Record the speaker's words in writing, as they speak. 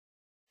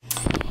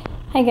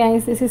Hi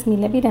guys, this is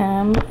Mila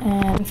Biram,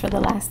 and for the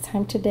last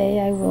time today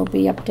I will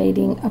be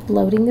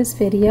uploading this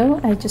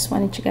video. I just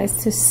wanted you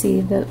guys to see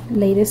the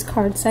latest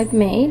cards I've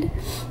made,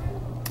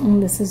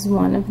 and this is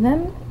one of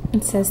them.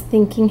 It says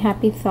thinking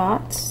happy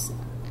thoughts,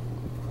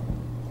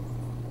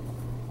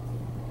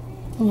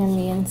 and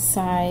the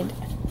inside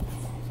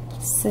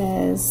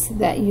says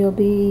that you'll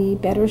be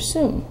better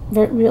soon,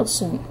 real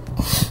soon.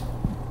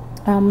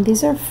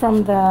 These are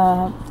from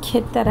the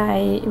kit that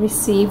I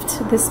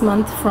received this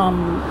month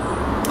from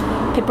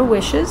Paper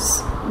Wishes,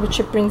 which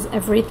it brings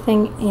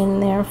everything in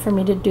there for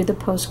me to do the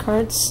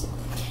postcards.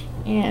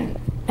 And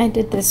I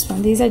did this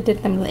one. These I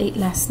did them late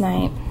last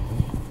night,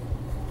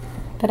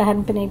 but I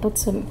hadn't been able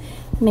to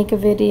make a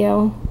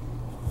video.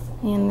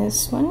 And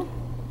this one,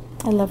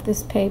 I love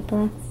this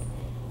paper.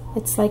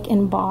 It's like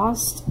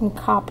embossed in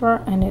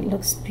copper and it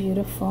looks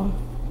beautiful,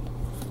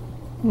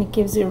 and it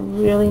gives a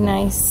really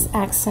nice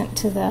accent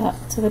to the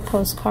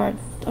postcard,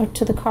 or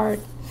to the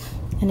card.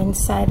 And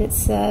inside it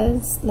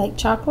says, like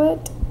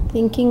chocolate,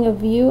 thinking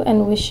of you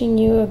and wishing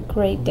you a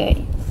great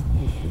day.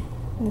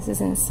 This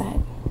is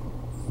inside.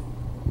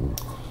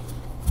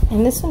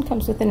 And this one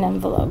comes with an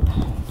envelope.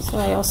 So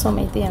I also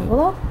made the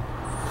envelope,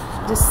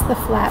 just the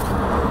flap.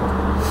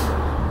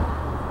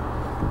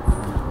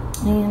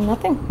 And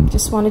nothing.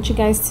 Just wanted you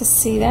guys to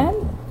see that.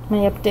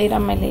 My update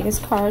on my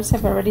latest cards.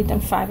 I've already done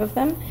 5 of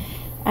them.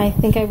 I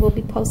think I will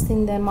be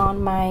posting them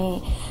on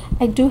my...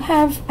 I don't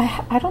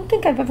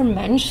think I've ever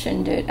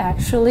mentioned it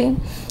actually.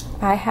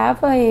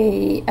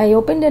 I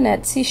opened an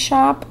Etsy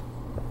shop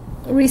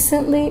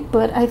recently,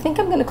 but I think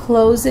I'm going to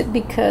close it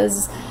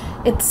because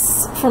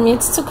for me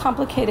it's too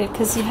complicated,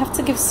 because you have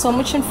to give so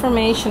much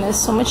information. There's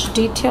so much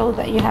detail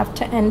that you have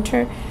to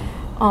enter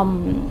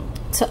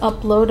to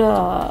upload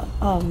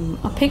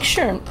a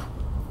picture,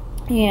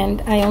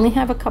 and I only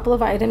have a couple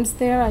of items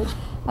there.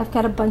 I've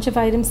got a bunch of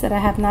items that I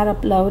have not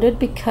uploaded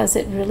because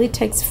it really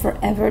takes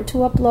forever to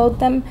upload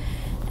them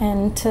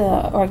and to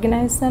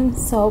organize them.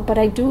 So, but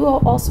I do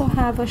also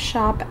have a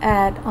shop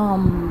at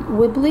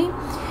Weebly.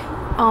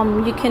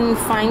 You can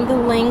find the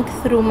link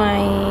through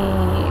my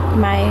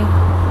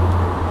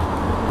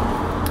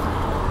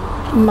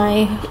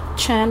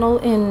channel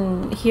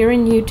here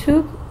in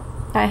YouTube.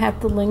 I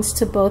have the links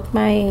to both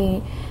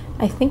I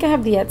think I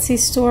have the Etsy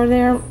store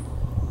there,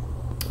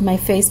 my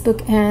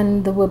Facebook,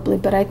 and the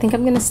Weebly, but I think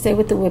I'm going to stay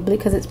with the Weebly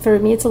because for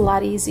me it's a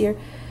lot easier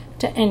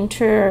to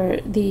enter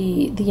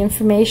the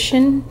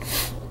information,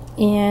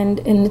 and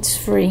it's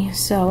free.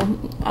 So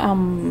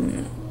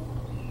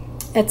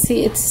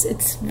Etsy,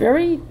 it's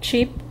very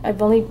cheap.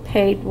 I've only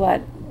paid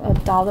what,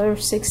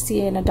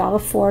 $1.60 and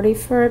 $1.40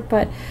 for it,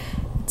 but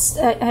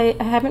I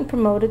haven't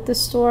promoted the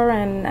store,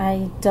 and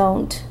I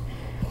don't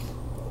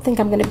think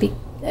I'm going to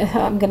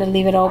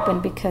leave it open,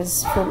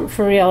 because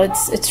for real,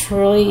 it's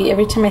really,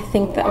 every time I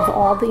think of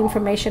all the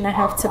information I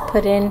have to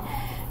put in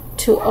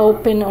to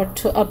open or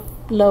to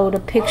upload a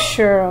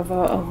picture of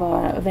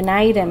an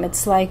item,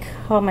 it's like,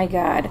 oh my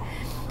god,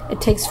 it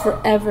takes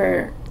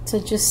forever to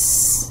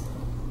just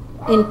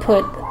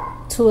input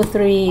 2 or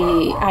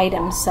 3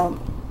 items. So,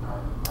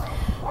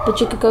 but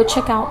you could go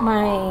check out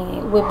my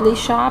Weebly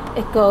shop.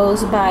 It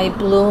goes by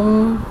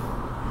Bloom.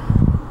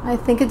 I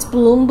think it's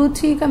Bloom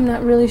Boutique. I'm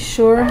not really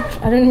sure.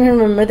 I don't even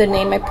remember the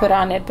name I put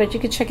on it, but you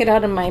can check it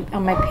out on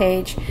my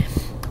page.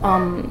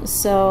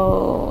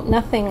 So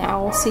nothing.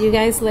 I'll see you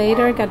guys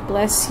later. God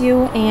bless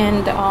you,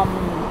 and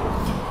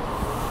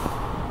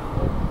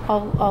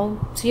I'll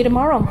see you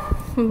tomorrow.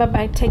 Bye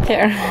bye. Take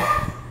care.